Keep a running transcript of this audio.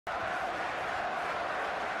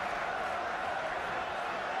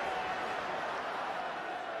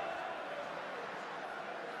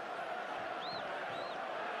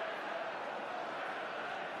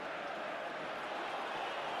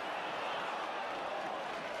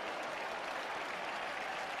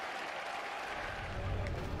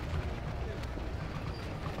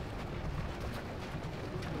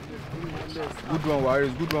Good one,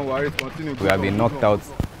 Warriors. Good one, Warriors. Continue. We have been knocked out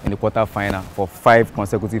in the quarter-final for 5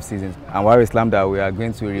 consecutive seasons. And Warriors Islam that we are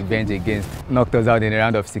going to revenge against knocked us out in the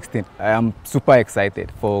round of 16. I am super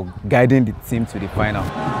excited for guiding the team to the final.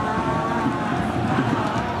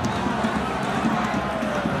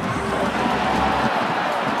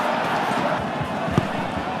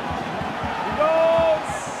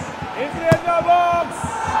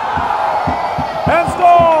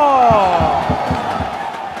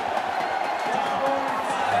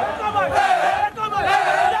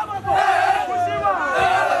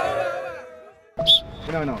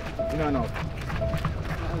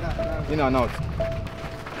 In and out.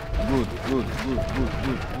 Good.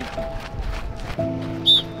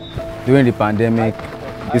 During the pandemic,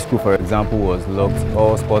 this school, for example, was locked.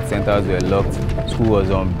 All sports centers were locked. School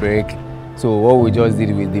was on break. So what we just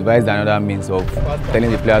did, we devised another means of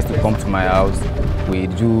telling the players to come to my house. We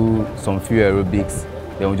do some few aerobics.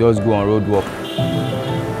 Then we just go on road walk.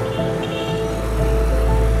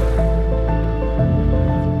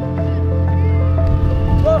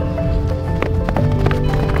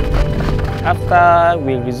 After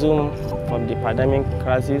we resume from the pandemic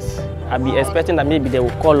crisis, I'll be expecting that maybe they will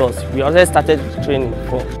call us. We already started training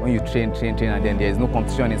for. When you train, and then there is no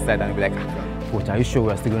competition inside, and you'll be like, coach, are you sure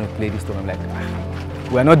we are still going to play this tournament? I'm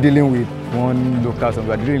like, we are not dealing with one local song,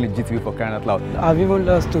 we are dealing with GTB for crying out loud. I've even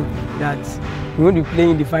lost hope that we won't be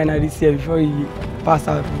playing the final this year before we pass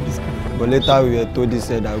out from this school. But later we were told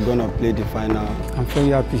that we're going to play the final. I'm very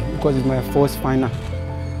happy because it's my first final.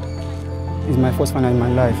 It's my first final in my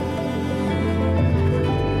life.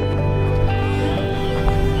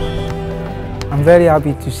 I'm very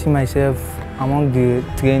happy to see myself among the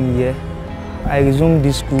trained here. I resumed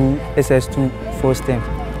this school SS2 first term,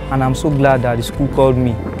 and I'm so glad that the school called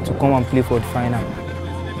me to come and play for the final.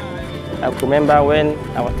 I remember when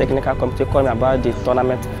our technical committee called me about the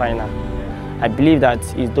tournament final. I believe that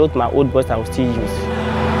it's those my old boys I will still use.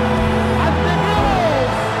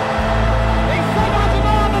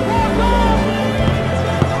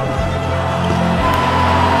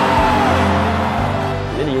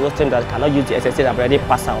 Team that cannot use the SSA that already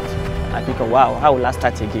passed out. I think, wow, how will I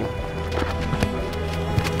start again?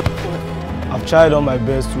 I've tried all my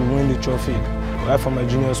best to win the trophy right from my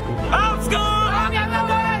junior school.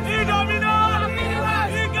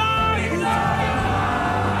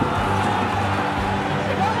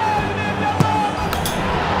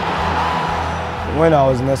 When I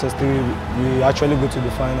was in SS3, we actually go to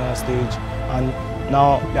the final stage, and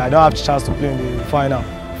now I don't have the chance to play in the final.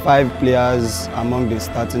 5 players among the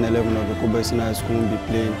starting 11 of the Kobe Senior School will be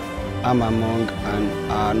playing. I'm among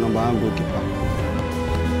and our number 1 goalkeeper.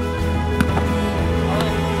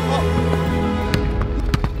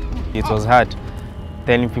 It was hard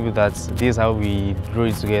telling people that this is how we drew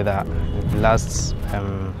it together the last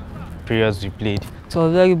periods we played. It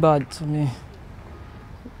was very bad to me,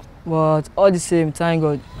 but all the same, thank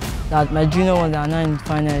God that my junior ones are now in the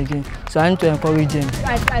final again, so I need to encourage them.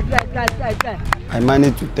 I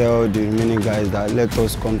managed to tell the remaining guys that let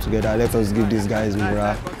us come together, let us give these guys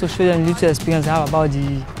morale. To show them little experience I have about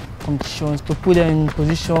the competitions, to put them in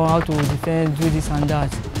position, how to defend, do this and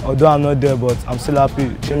that. Although I'm not there, but I'm still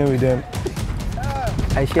happy training with them.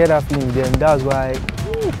 I share that feeling with them, that's why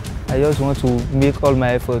I just want to make all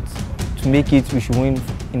my efforts to make it we should win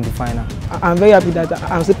in the final. I'm very happy that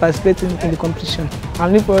I'm still participating in the competition.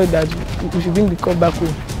 I'm looking forward that we should bring the cup back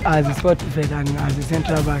home. As a sport prefect and as a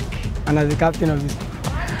central back and as the captain of this,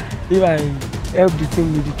 if I help the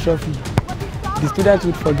team with the trophy, the students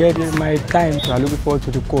would forget my time. So I'm looking forward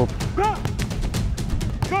to the cup.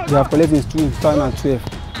 We have collected it in 2012.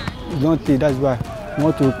 We don't play, that's why we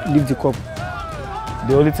want to leave the cup.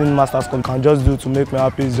 The only thing Masters Cup can just do to make me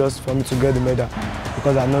happy is just for me to get the medal,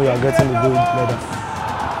 because I know we are getting the gold medal.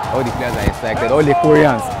 All the players are excited, all the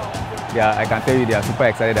Koreans, I can tell you they are super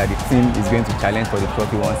excited that the team is going to challenge for the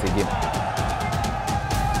trophy once again.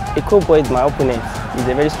 Eco Boy is my opponent. He's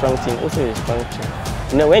a very strong team, also a strong team.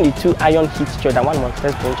 You know, when the 2 iron hit each other, one must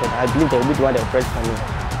press for each other, I believe they will be the one that will press for me.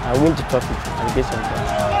 I win the trophy and get some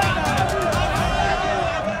points.